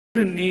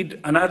We need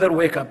another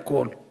wake-up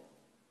call.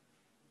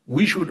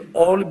 We should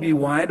all be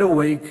wide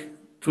awake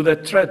to the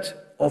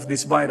threat of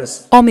this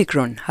virus.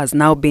 Omicron has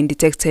now been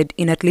detected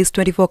in at least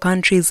 24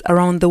 countries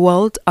around the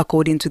world,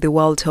 according to the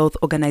World Health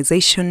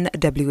Organization,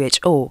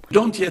 WHO. We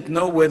don't yet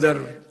know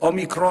whether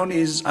Omicron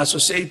is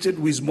associated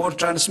with more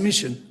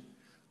transmission,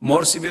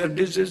 more severe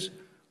disease,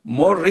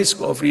 more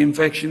risk of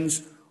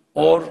reinfections,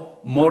 or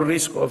more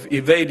risk of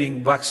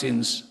evading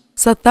vaccines.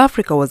 South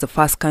Africa was the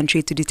first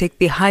country to detect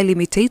the highly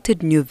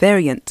mutated new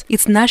variant.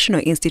 Its National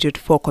Institute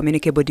for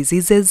Communicable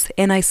Diseases,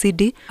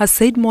 NICD, has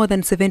said more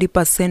than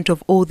 70%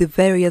 of all the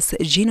various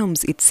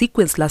genomes it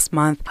sequenced last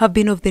month have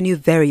been of the new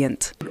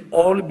variant. We should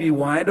all be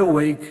wide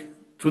awake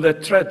to the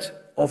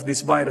threat of this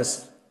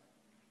virus.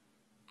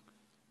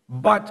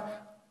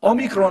 But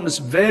Omicron's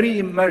very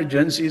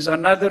emergence is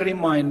another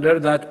reminder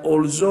that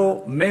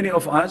although many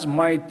of us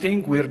might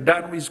think we're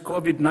done with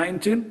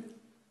COVID-19,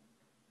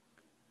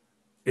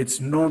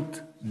 it's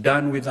not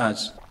done with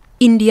us.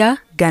 India,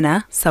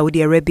 Ghana,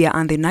 Saudi Arabia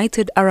and the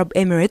United Arab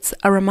Emirates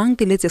are among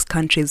the latest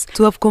countries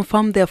to have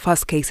confirmed their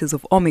first cases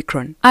of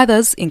Omicron.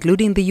 Others,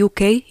 including the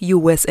UK,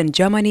 US and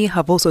Germany,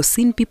 have also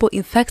seen people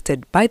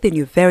infected by the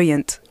new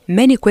variant.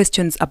 Many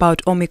questions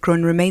about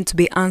Omicron remain to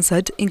be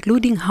answered,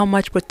 including how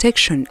much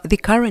protection the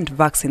current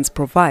vaccines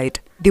provide.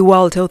 The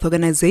World Health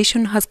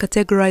Organization has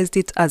categorized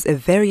it as a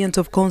variant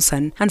of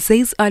concern and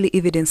says early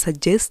evidence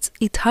suggests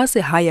it has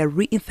a higher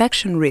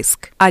reinfection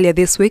risk. Earlier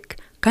this week,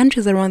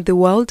 countries around the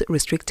world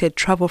restricted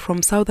travel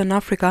from Southern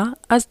Africa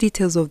as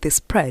details of the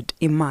spread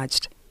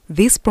emerged.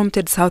 This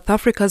prompted South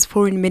Africa's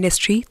foreign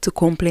ministry to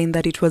complain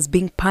that it was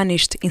being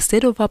punished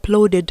instead of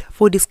applauded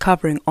for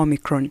discovering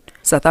Omicron.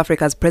 South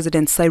Africa's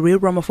President Cyril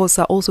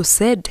Ramaphosa also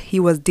said he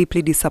was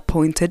deeply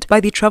disappointed by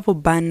the travel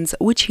bans,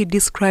 which he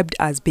described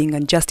as being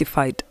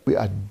unjustified. We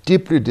are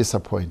deeply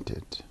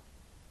disappointed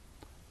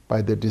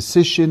by the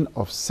decision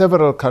of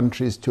several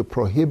countries to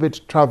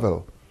prohibit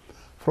travel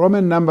from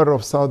a number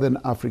of Southern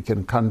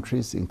African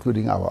countries,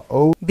 including our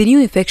own. The new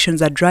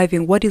infections are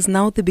driving what is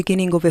now the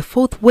beginning of a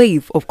fourth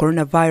wave of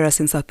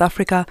coronavirus in South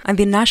Africa, and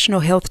the National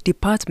Health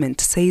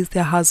Department says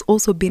there has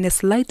also been a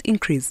slight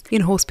increase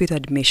in hospital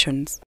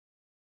admissions.